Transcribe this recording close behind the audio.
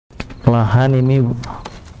perlahan ini.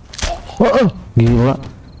 Gila,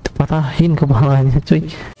 patahin kepalanya cuy.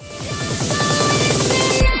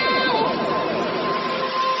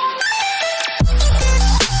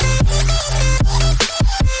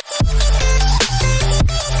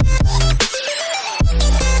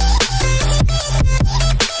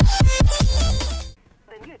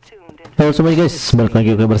 Halo semuanya guys, balik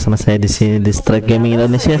lagi bersama saya di sini di Spek Gaming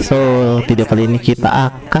Indonesia. So video kali ini kita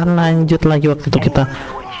akan lanjut lagi. Waktu itu kita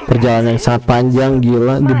perjalanan yang sangat panjang,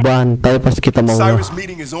 gila, dibantai pas kita mau pilot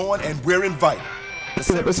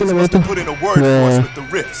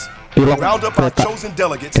kereta.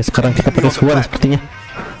 Oke, sekarang kita pakai Swan sepertinya.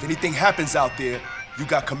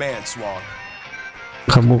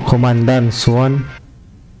 Kamu komandan Swan.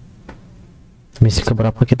 Misi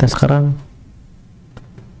keberapa kita sekarang?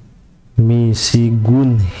 Misi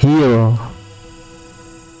Gun Hill.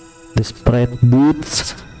 Desperate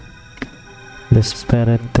Dudes. It's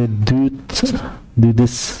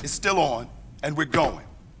still on, and we're going.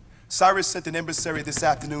 Cyrus sent an emissary this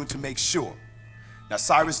afternoon to make sure. Now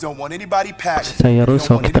Cyrus don't want anybody packed. Thewarriors,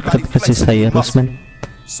 so kita kasih Thewarriors, man.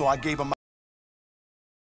 So I gave him.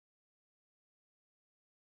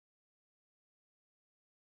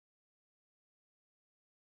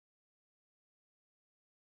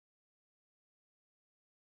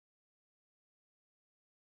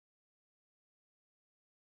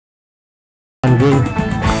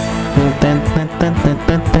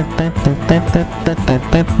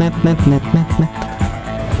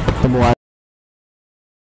 Pertemuan.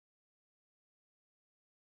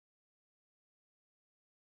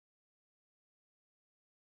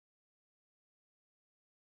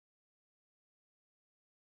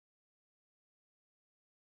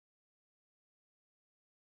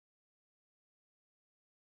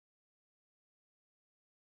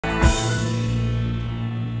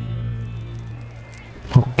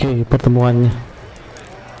 Oke, pertemuannya.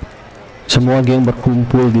 Semua geng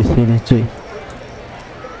berkumpul di sini, cuy.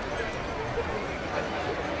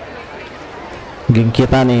 Geng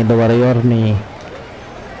kita nih, Thewarriors nih.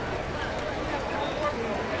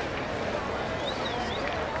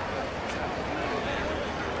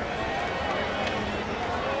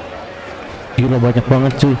 Gila, banyak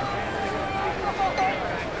banget, cuy.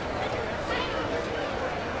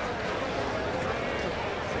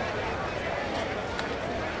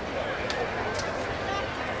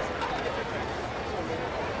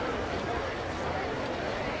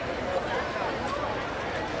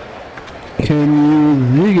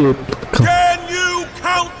 Can you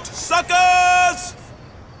count, suckers?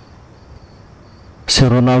 Si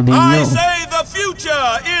Ronaldinho. I say the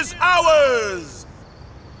future is ours.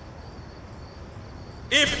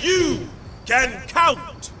 If you can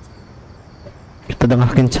count. Kita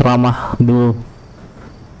dengarkan ceramah dulu.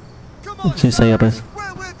 Si Cyrus.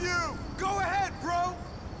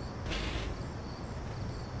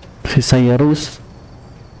 Si Cyrus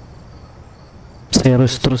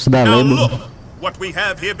terus Now dalam. look what we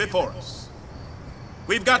have here before us.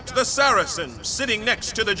 We've got the Saracens sitting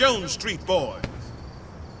next to the Jones Street boys.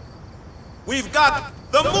 We've got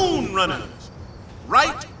the Moon Runners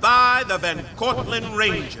right by the Van Cortlandt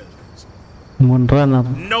Rangers. Moon Runner.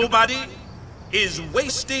 Nobody is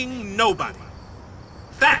wasting nobody.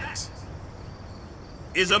 That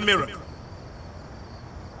is a miracle.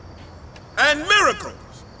 And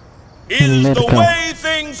miracles is the way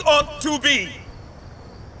things ought to be.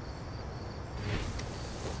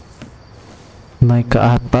 Naik ke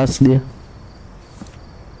atas dia.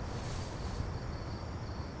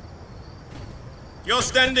 You're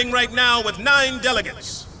standing right now with 9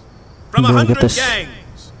 delegates from 100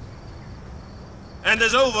 gangs, and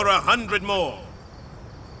there's over 100 more.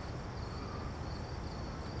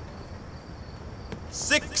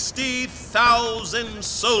 60,000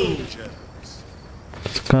 soldiers.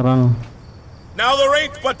 Sekarang. Now there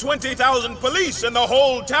ain't but 20,000 police in the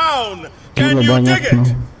whole town. Can you dig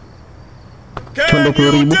it? Cuma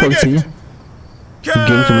 20.000 polisinya. Geng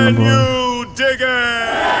cuma 60.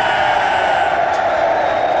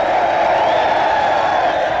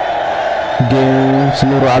 Geng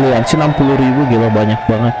seluruh aliansi 60.000, gila banyak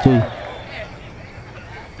banget cuy.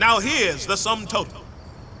 Now here's the sum total.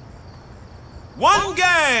 One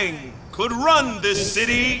gang could run this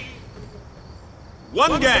city.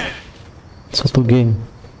 One gang. Satu geng.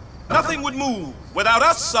 Nothing would move without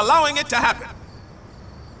us allowing it to happen.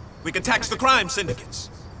 We can tax the crime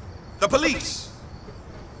syndicates, the police,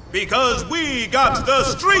 because we got the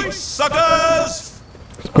streets, suckers!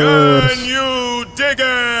 Can you dig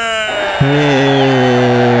it?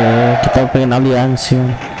 Kita pengen aliansi.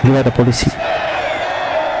 Gila, ada polisi.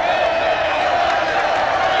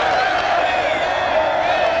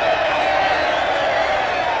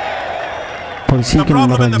 Polisi The kena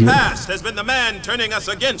problem in the razia. past has been the man turning us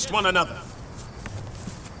against one another.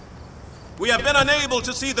 We have been unable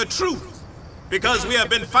to see the truth because we have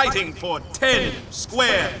been fighting for 10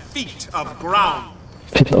 square feet of ground.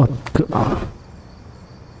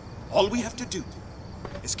 All we have to do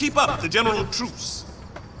is keep up the general truce.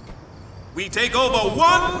 We take over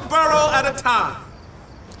one borough at a time.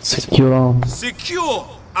 Secure. Secure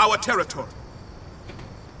our territory.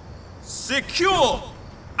 Secure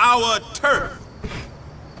our turf.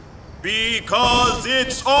 Because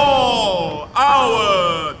it's all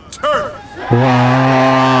our turf.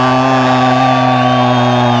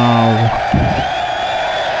 Wow.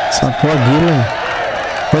 Satu lagi loh.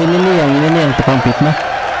 Oh ini nih yang tukang fitnah.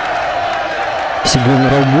 Si Geng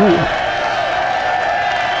Robu.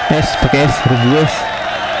 Pakai S, Robu S.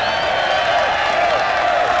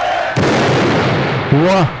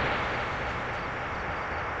 Wah.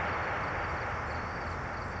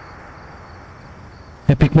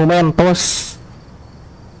 Epic momentos.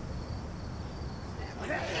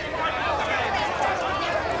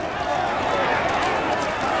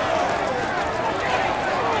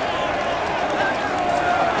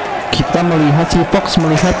 Kita melihat si Fox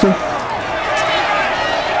melihat tuh.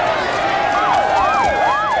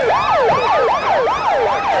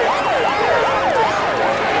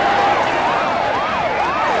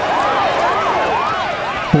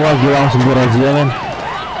 Wah gila langsung dirazia men.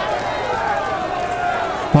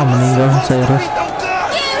 Wah meninggal Cyrus.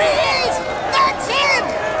 There he is! That's him!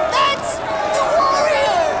 That's the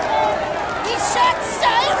warrior! He shot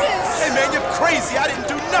Cyrus! Hey man, you're crazy. I didn't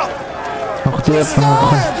do nothing. Aku tidak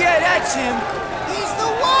pernah. Yeah, that's him. He's the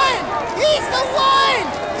one! He's the one!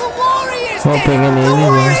 The warriors Wah did pengen it! The ini ya.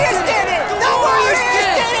 warriors did it! The warriors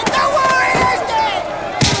did it! The warriors did it!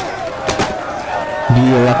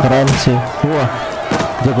 Gila keren sih. Wah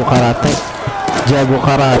jago karate. Jago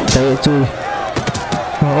karate cuy.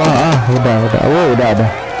 Wah udah ada.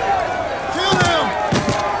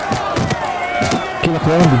 Gila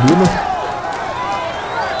kalian dibunuh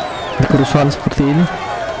di kerusuhan seperti ini.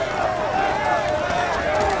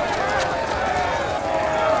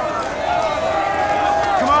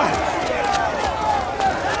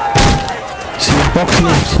 Si Fox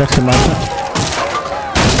nih saksi mata.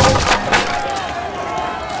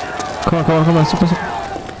 Come on, masuk.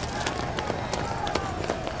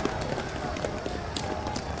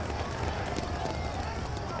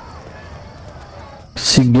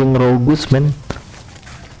 Si geng Rogus men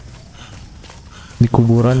di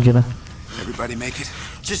kuburan kita. Everybody make it?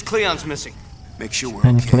 Just Cleon's missing. Make sure we're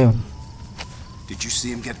Hanya okay. Cleon. Did you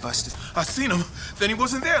see him get busted? I seen him, then he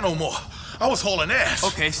wasn't there no more. I was hauling ass.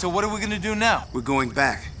 Okay, so what are we gonna do now? We're going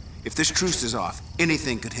back. If this truce is off,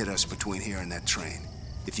 anything could hit us between here and that train.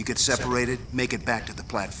 If you get separated, make it back to the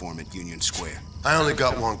platform at Union Square. I only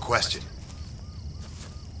got one question.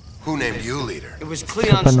 Who named you leader? It was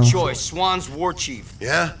Cleon's choice, Swan's war chief.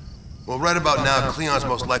 Yeah? Well, right about now, Cleon's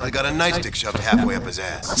most likely got a nightstick shoved halfway up his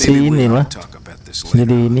ass. Si ini lah. Talk about this Jadi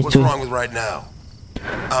later. ini What's cuy. wrong with right now?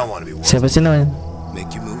 I want to be Siapa sih namanya?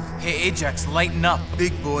 Make you move. Hey, Ajax, lighten up.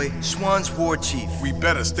 Big boy, Swan's war chief. We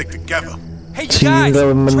better stick together. Hey, Si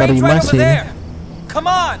nggak menerima sih. Come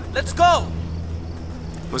on, let's go.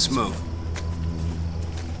 Let's move.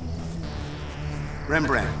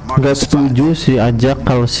 Rembrandt, mark Gak the spot. setuju sih ajak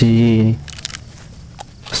kalau si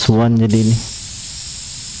Swan jadi ini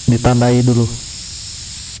ditandai dulu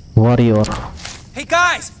warrior. Hey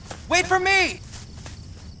guys, wait for me.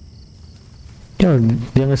 Ya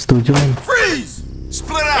dia nggak setuju men. Freeze!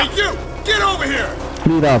 Split up! Hey, you! Get over here!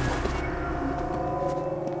 Split up.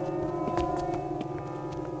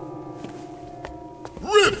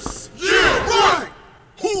 Rips! Yeah, right!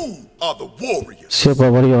 Who are the warriors? Siapa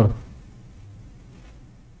warrior?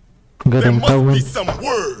 Gak ada There yang tahu must men. be some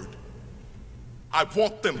word. I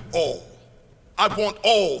want them all. I want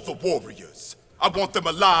all the warriors. I want them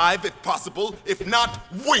alive if possible, if not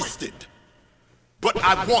wasted. But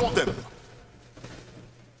I want them.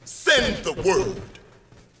 Send the word.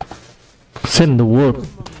 Send the word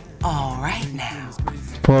All right now.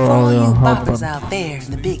 for For all all your you boppers helpers. out there in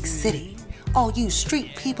the big city, all you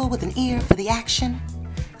street people with an ear for the action,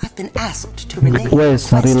 I've been asked to relay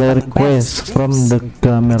Relay request from the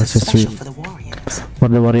camera special suite for the warriors. for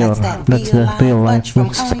the warrior. That's That's the real life from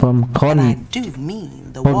from and I Connie. do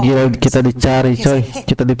mean the Oh gila warriors. kita dicari coy.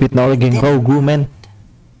 Kita difitnah oleh geng Rogu men.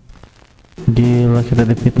 Gila kita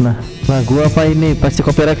difitnah. Nah gua apa ini? Pasti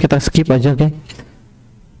copyright, kita skip aja geng.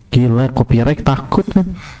 Gila copyright takut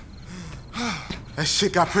men. That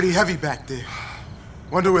shit got pretty heavy back there.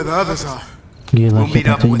 Wonder where the others are. Gila We'll meet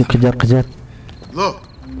kita up with them. dikejar-kejar. Look,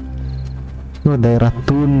 Oh daerah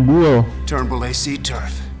Tunbul. Turnbull AC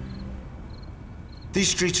turf. These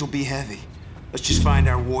streets will be heavy. Let's just find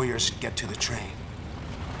our warriors and get to the train.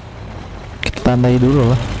 Kita tandai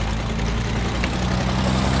dulu lah.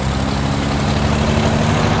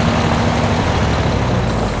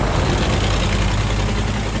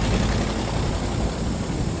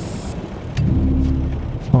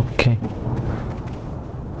 Oke.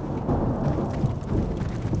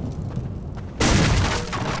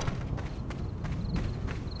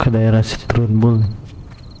 Ke daerah Citrunbul.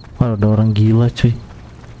 Wah, ada orang gila cuy.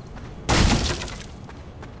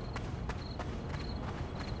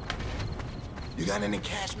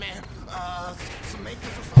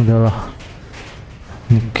 Udahlah.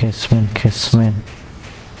 Ini cashman.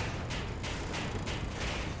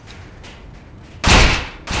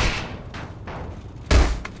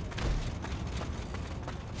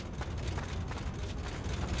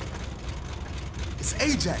 It's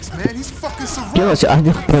Ajax, man. He's fucking Gila si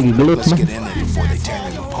Ajax lagi gelut Let's man. get in there before they tear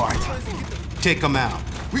him apart. Take him out.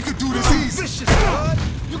 We could do this easy.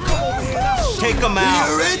 Take him out.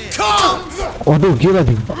 Here it comes! Waduh gila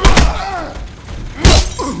nih.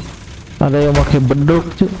 Ada yang pakai beduk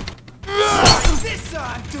cuy.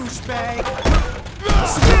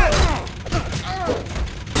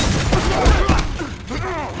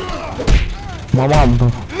 Mamam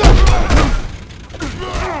tuh.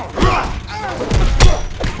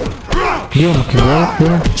 Dia pakai beduk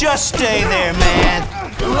ya. Just stay there, man.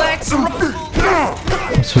 Let's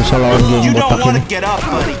Susah lawan dia You yang don't botak want ini. to get up,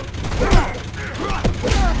 buddy.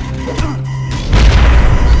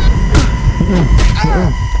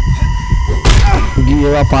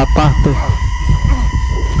 Gila patah tuh.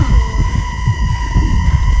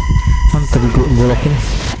 Mantap golokin.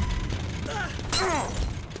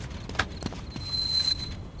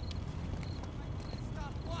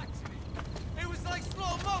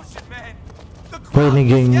 Oh ini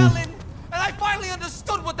gengnya. And I finally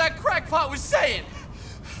understood what that crackpot was saying.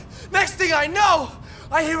 Next thing I know,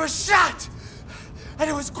 I hear a shot. And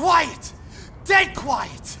it was quiet. Dead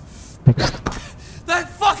quiet. That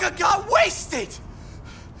fucker got wasted.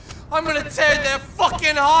 I'm gonna tear their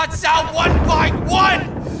fucking hearts out one by one.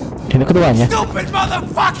 Ini keduanya. Stupid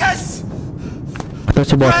motherfuckers. Atau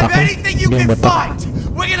si botak Grab kan? anything you Dia yang can botak. find.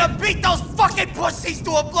 We're gonna beat those fucking pussies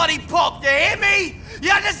to a bloody pulp. You hear me?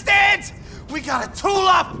 You understand? We gotta tool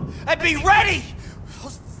up and be ready.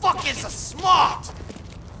 Those fuckers are smart.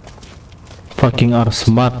 Fucking are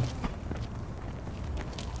smart.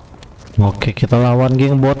 Oke, kita lawan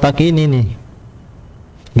geng botak ini nih.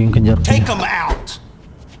 Geng kejar. Take him out.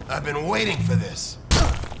 I've been waiting for this.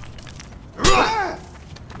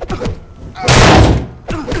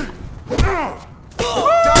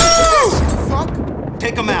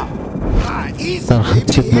 Take him out. Kita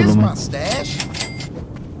hit dulu man.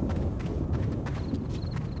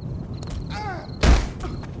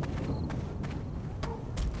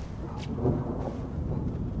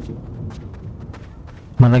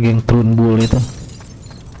 Mana geng Trunbul itu?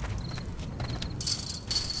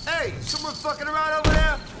 Hey, someone fucking around over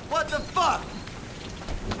there? What the fuck?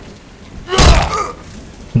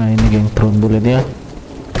 Nah ini geng Trunbul itu ya.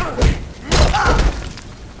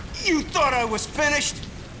 You thought I was finished?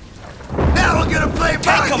 Now we're gonna play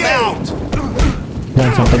Take him out.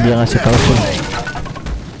 Jangan sampai dia ngasih tahu sih.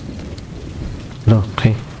 Loh,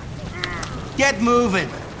 oke. Get moving.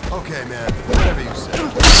 Okay, man. Whatever you say.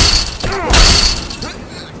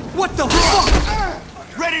 What the fuck?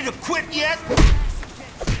 Ready to quit yet?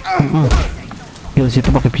 Gila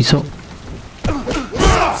situ pakai pisau.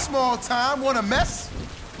 Small time, wanna mess?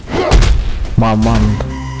 Mamam.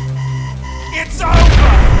 It's over.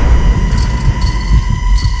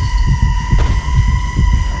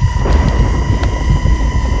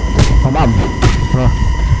 Mamam. Loh.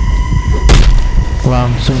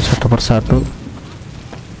 Langsung satu persatu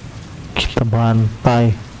kita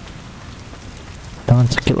bantai dengan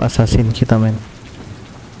skill assassin kita men.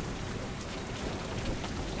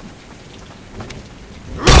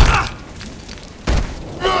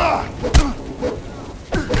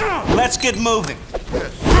 Let's get moving.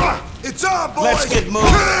 It's on, boys. Let's get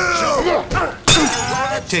moving.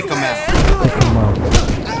 Take him out.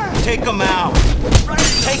 Take him out.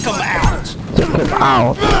 Take him out. Take him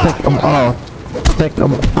out. Take him out. Take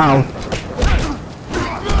him out.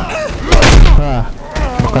 Ah,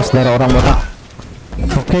 bekas darah orang botak.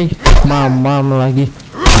 Oke, mamam lagi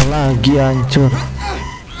hancur.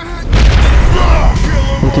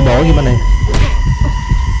 Itu bawah gimana ya?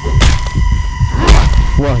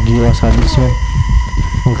 Wah gila sadis men.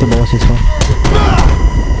 Ulti bawah siswa.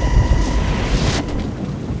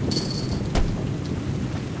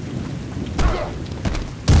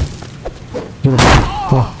 Gila.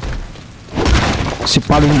 Wah, si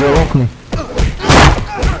paling golok nih.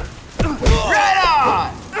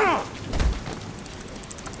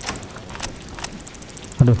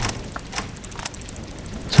 Waduh,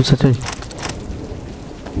 susah cuy.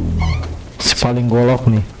 Si paling golok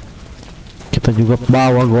nih. Kita juga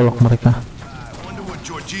bawa golok mereka.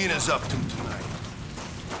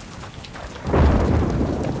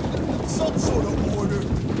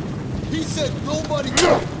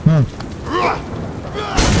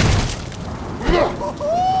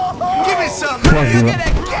 Wah gila.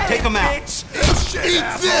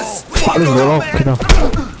 Paling golok kita.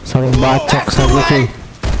 Saling bacok saja cuy.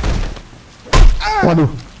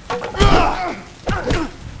 Waduh.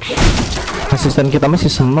 Asisten kita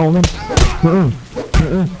masih snow men.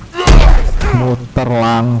 Muter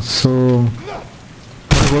langsung.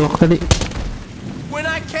 Golok tadi.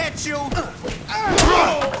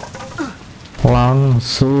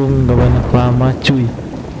 Langsung gak banyak lama cuy.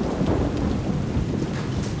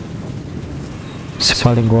 Si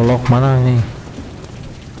paling golok mana nih?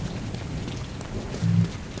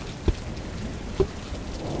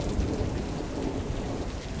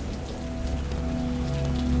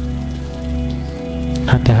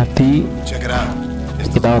 Hati-hati. Check it out.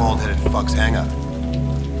 It's the bald-headed fuck's hangout.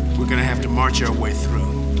 We're gonna have to march our way through.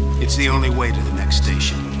 It's the only way to the next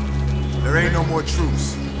station. There ain't no more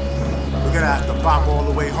truce. We're gonna have to pop all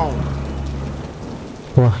the way home.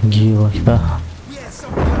 Wah gila kita.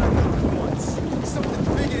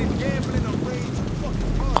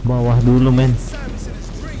 Ke bawah dulu men.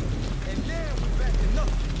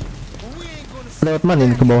 Lewat mana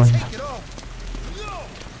ini ke bawahnya?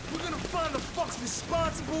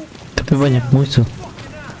 Tapi banyak musuh.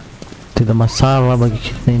 Tidak masalah bagi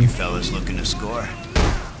kita ini.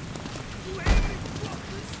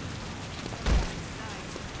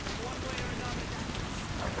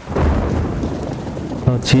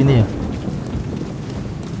 Lewat sini ya.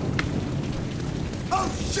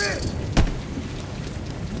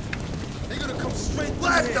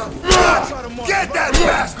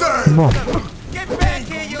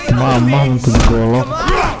 Mama untuk golok.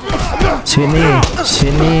 Sini,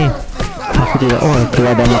 sini. Aku tidak. Oh, itu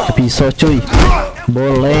ada pisau cuy.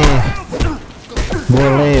 Boleh,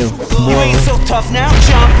 boleh, boleh.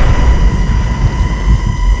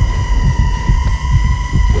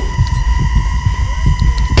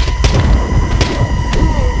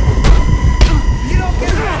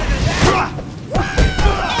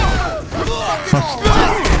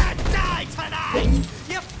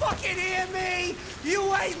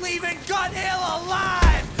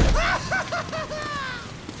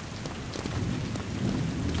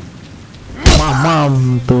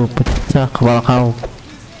 Mamam tuh pecah kepala kau.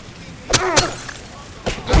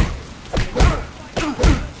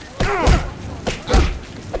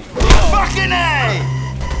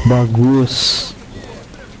 Bagus.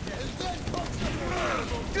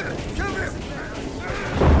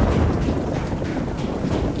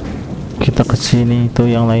 Kita kesini tuh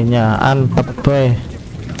yang lainnya antep weh.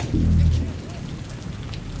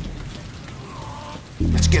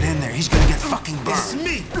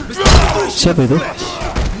 Siapa itu?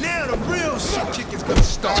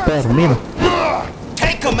 Spek min.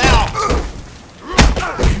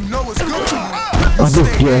 Aduh,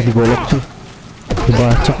 dia digolok cuy.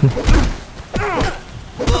 Dibacok nih.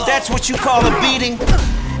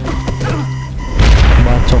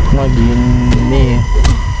 Bacok mah gini.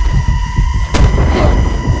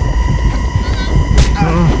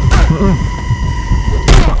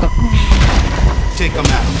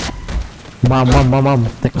 Mamam,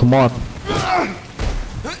 take him out.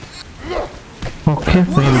 Oke,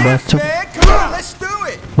 pengen bacok.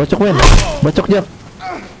 Bacok Wen, bacok Jak.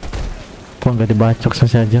 Kok nggak dibacok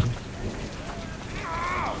saja?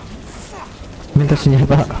 Minta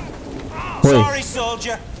senjata. Woi.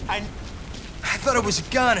 I thought it was a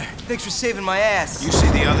gunner. Thanks for saving my ass. You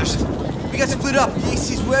see the others? We got split up. The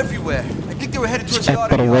ACs were everywhere. I think they were headed towards the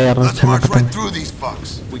auto. Let's march right through these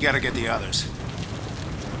fucks. We gotta get the others.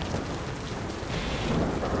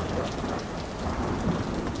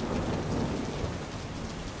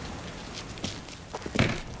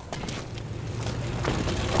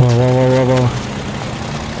 Wow.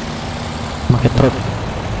 Pakai truk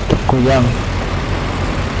goyang.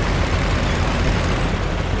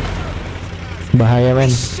 Bahaya men.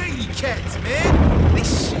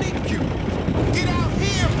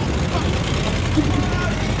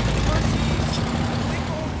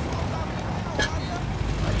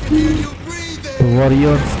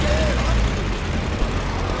 Thewarriors.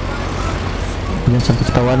 Jangan sampai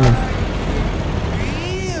ketahuan nih.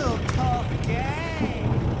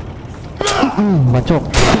 Bacok.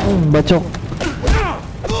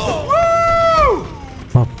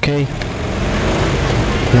 Oke.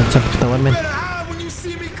 Jangan sampai ketahuan men.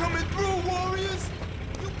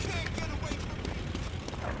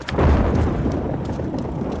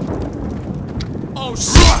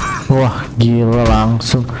 Wah gila,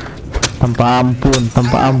 langsung tanpa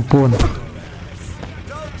ampun.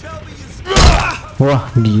 Wah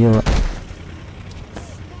gila.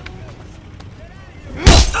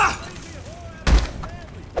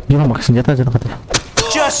 Gila, pakai senjata aja katanya.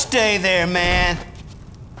 Just stay there, man.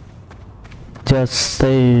 Just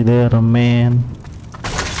stay there, man.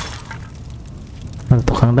 Ada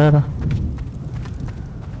tukang darah.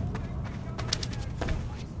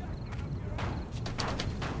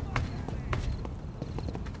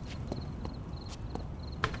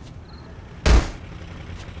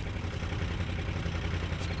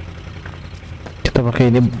 Kita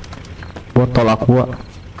pakai ini botol aqua.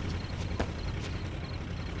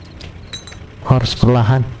 Harus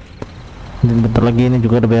perlahan. Dan bentar lagi ini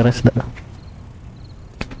juga udah beres dah.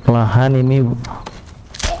 Perlahan ini.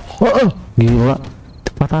 Oh, gila.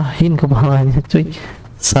 Patahin kepalanya cuy.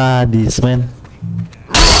 Sadis man.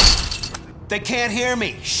 They can't hear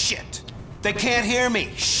me. Shit. They can't hear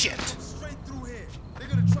me. Shit.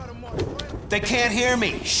 They can't hear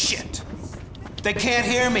me. Shit. They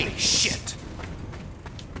can't hear me. Shit.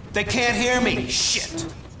 They can't hear me. Shit.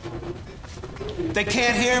 They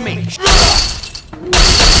can't hear me.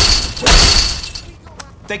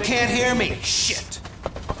 They can't hear me. Shit.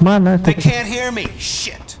 Mana? They can't hear me.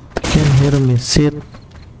 Shit. Can't hear me. Shit.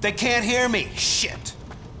 They can't hear me. Shit.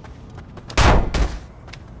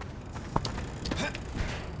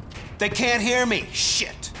 They can't hear me.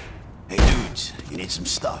 Shit. Hey dudes, you need some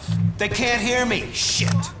stuff. They can't hear me.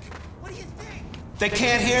 Shit. They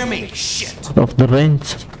can't hear me. Shit. Out of the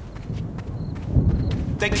range.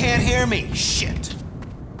 They can't hear me. Shit.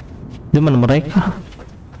 Di mana mereka?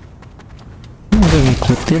 Udah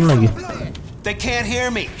ngikutin lagi. They can't hear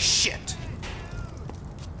me. Shit.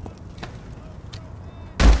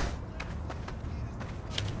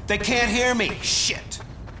 They can't hear me. Shit.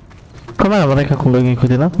 Kemana mereka? Kok nggak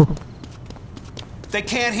ngikutin aku? They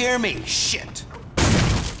can't hear me. Shit.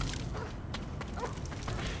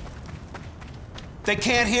 They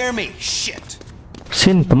can't hear me. Shit.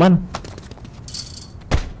 Sini teman.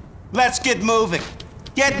 Let's get moving.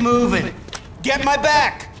 Get moving. Get my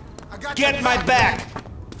back. Get my back.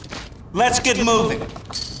 Let's get moving.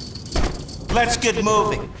 Let's get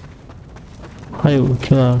moving. Ayo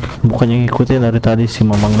kita bukannya ngikutin dari tadi si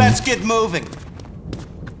mamang. Let's get moving.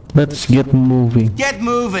 Let's get moving. Get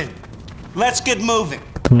moving. Let's get moving.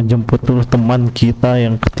 Kita ngejemput dulu teman kita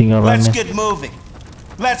yang Let's ketinggalannya. get moving.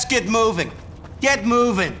 Let's get moving. Get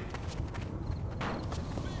moving.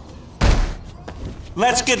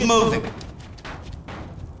 Let's get moving.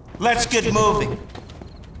 Let's get moving.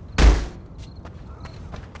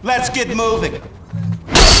 Let's get moving.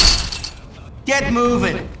 Get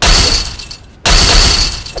moving.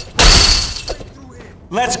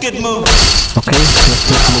 Let's get moving. Okay,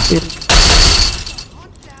 let's move it.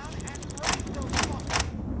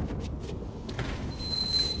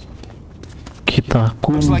 Kita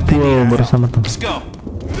kumpul bersama teman. Let's go.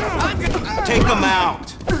 Take them out.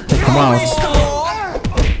 Take them out.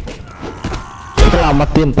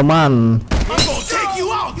 Selamatin teman.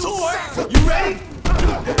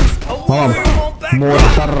 Malam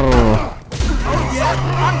muter.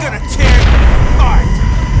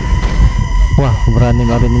 Wah, berani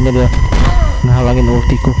ngarinnya dia ngehalangin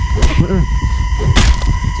ultiku.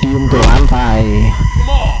 Cium tuh lantai.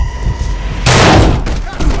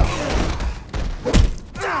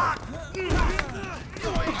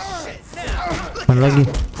 Mana lagi?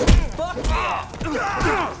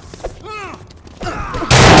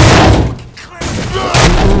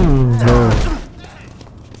 No.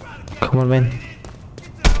 Come on, man.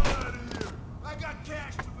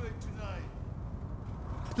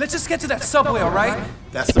 Let's just get to that subway, all right?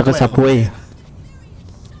 Kita ke subway.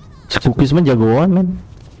 Cookies mah jagoan, man.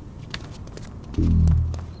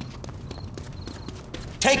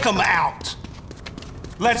 Take them out.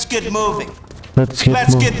 Let's get moving. Let's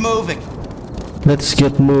get moving. Let's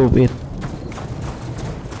get move it.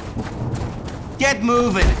 Get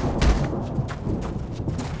moving.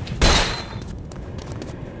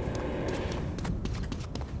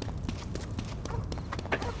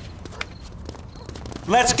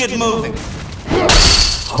 Let's get moving.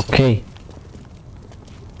 Oke.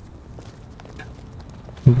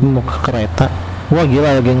 Mau ke kereta. Wah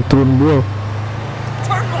gila, ada geng turun bul.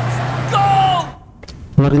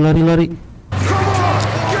 Lari.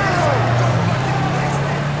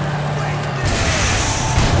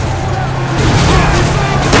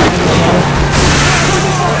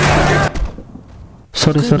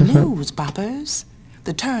 Sorry. News, boppers.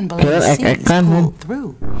 The turn below Kira the seas ek-ekan, pulled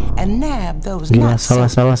through and nabbed those Gila, not so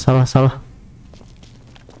salah.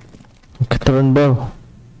 Oke, turun bal.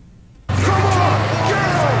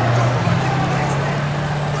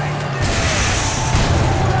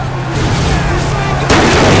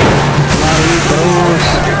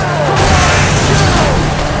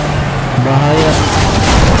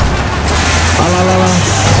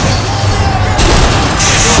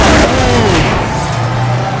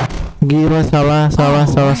 gila, salah,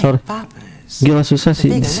 sorry. Gila susah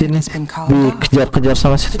sih di sini. Dikejar-kejar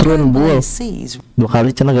sama si Trun Bull. 2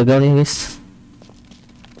 kali cina gagal nih guys.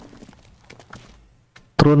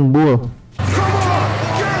 Trun Bull.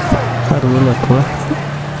 Aduh lihat gua.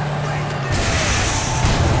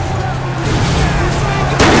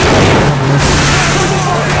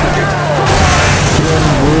 Trun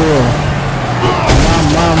Bull.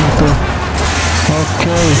 Mam tuh.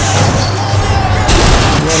 Oke.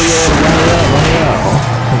 Warrior bahaya. Oh,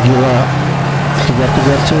 gila.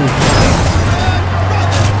 Kejar cuy.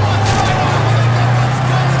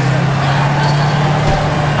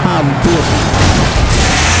 Hampir.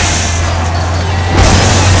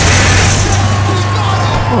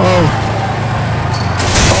 Oh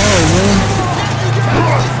man.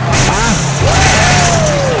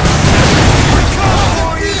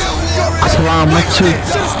 Selamat cuy.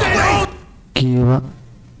 Gila.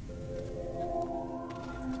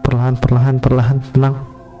 Perlahan, tenang.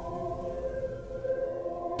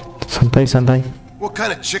 Santai. What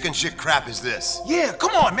kind of chicken shit crap is this? Yeah,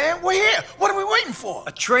 come on, man. We're here. What are we waiting for?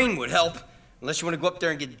 A train would help. Unless you want to go up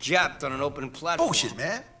there and get japped on an open platform. Bullshit,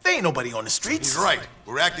 man. There ain't nobody on the streets. He's right.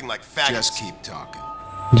 We're acting like faggots. Just keep talking.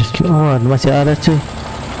 Oh, masih ada cuy.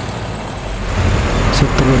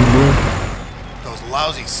 Setelan gue. Those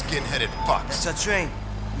lousy skin-headed fucks. That's our train.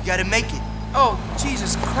 We gotta make it. Oh,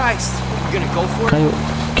 Jesus Christ. You gonna go for it? Ayo,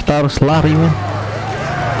 kita harus lari, men.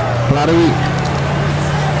 Lari.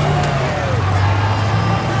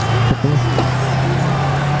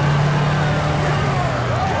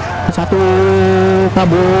 Satu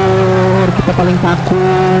kabur, kita paling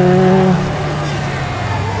takut.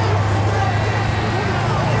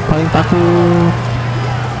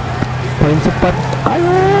 Paling cepat.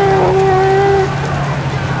 Ayo.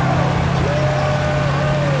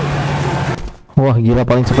 Wah gila,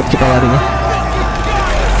 paling cepat kita larinya.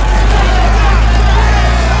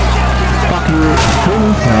 Fuck you.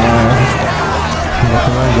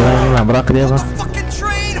 Nah, gila ini labrak dia pak.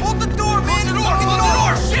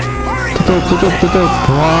 Tutup.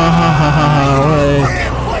 Wah, woi.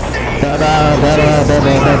 Dadah.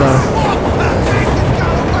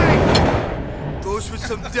 Those were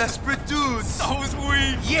some desperate dudes. Those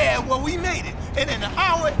we. Yeah, well we made it. And in an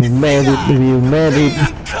hour. You made it.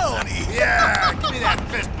 Yeah, give me that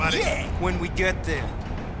fist, buddy. Yeah. When we get there,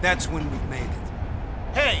 that's when we've made it.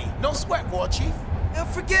 Hey, no sweat, War Chief. Now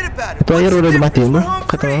forget about it. Itu air udah dimatiin loh,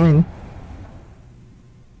 kata mama ini.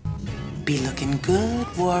 Be looking good,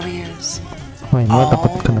 warriors. Wah ini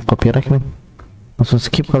dapat kena copyright men. Langsung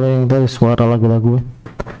skip kalau yang dari suara lagu-lagu.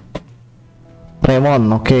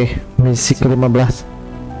 Remon, oke. Misi ke-15.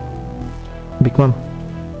 Big Mom.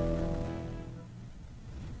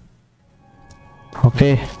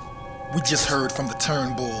 Oke. We just heard from the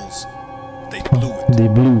Turnbulls. They blew it. They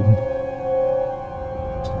blew.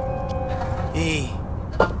 Hey,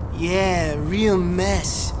 yeah, real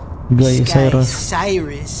mess. Guys, This guy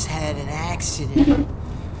Cyrus had an accident.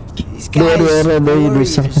 These guys,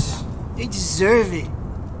 warriors, they deserve it.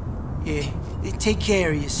 Yeah, they take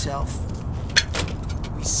care of yourself.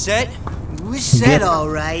 We set? We're set, all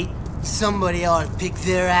right. Somebody ought to pick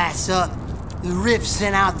their ass up. The Rift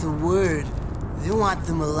sent out the word. They want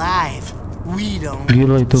them alive. We don't.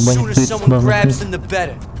 Gila itu banyak Sooner someone grabs them, the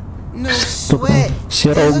better. No sweat. Si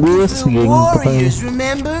They're looking Rogus, for the geng warriors,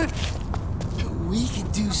 remember? We could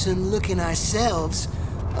do some looking ourselves.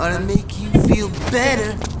 Ought to make you feel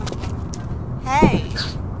better. Hey,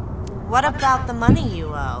 what about the money you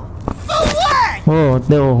owe? For what? Oh,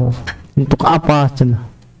 Teo. Untuk apa, Cen?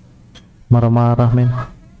 Marah-marah, men.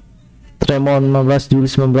 Tremon 15 Juli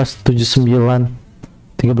 1979.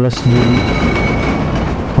 13 Juli.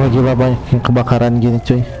 Wah gila, banyak yang kebakaran gini,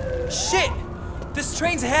 cuy. Shit! This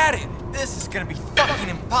train's had it. This is gonna be fucking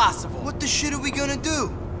impossible. What the shit are we gonna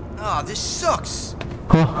do? Oh, this sucks.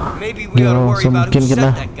 Oh, Maybe we ought to worry about who mungkin set kita.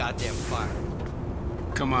 that goddamn fire.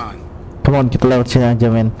 Come on. Come on, kita lewat sini aja,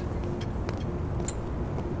 men.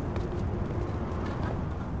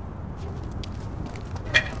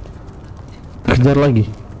 Kejar lagi.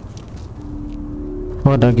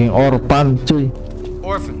 Oh, ada geng orpan, cuy.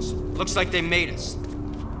 Orphans. Looks like they made us.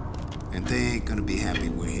 And they ain't gonna be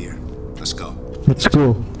happy we're here. Let's go. Let's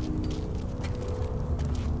go.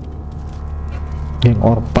 Geng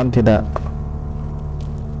orpan tidak.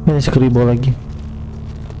 Ini skribo lagi.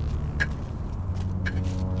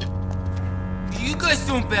 What are you guys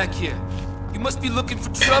doing back here? You must be looking for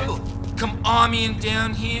trouble. Come armying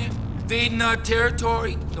down here, invading our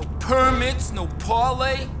territory. No permits, no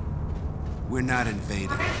parlay. We're not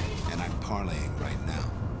invading, and I'm parlaying right now.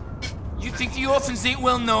 You think the orphans ain't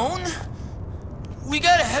well known? We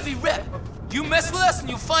got a heavy rep. You mess with us and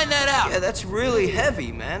you'll find that out. Yeah, that's really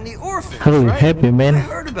heavy, man. The orphans, Really right? heavy, man. I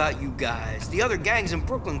heard about you guys. The other gangs in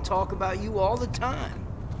Brooklyn talk about you all the time.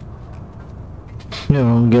 Ya,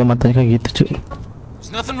 gila matanya kayak gitu, cuy.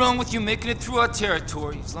 There's nothing wrong with you making it through our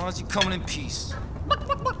territory as long as you're coming in peace.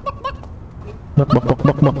 Bak.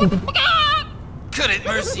 Cut it,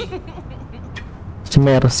 Mercy. Si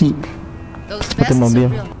Mercy. Pakai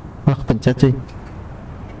mobil. Ah, pencet cuy.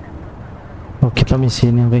 Oh, kita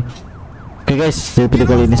misi ini, oke. Oke guys, jadi video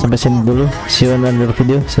kali ini sampai sini dulu. See you on another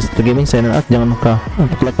video. Prosesor Gaming sign out. Jangan lupa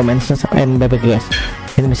untuk like, comment, and bye bye guys.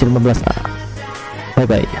 Ini misi 15. Bye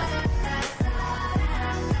bye.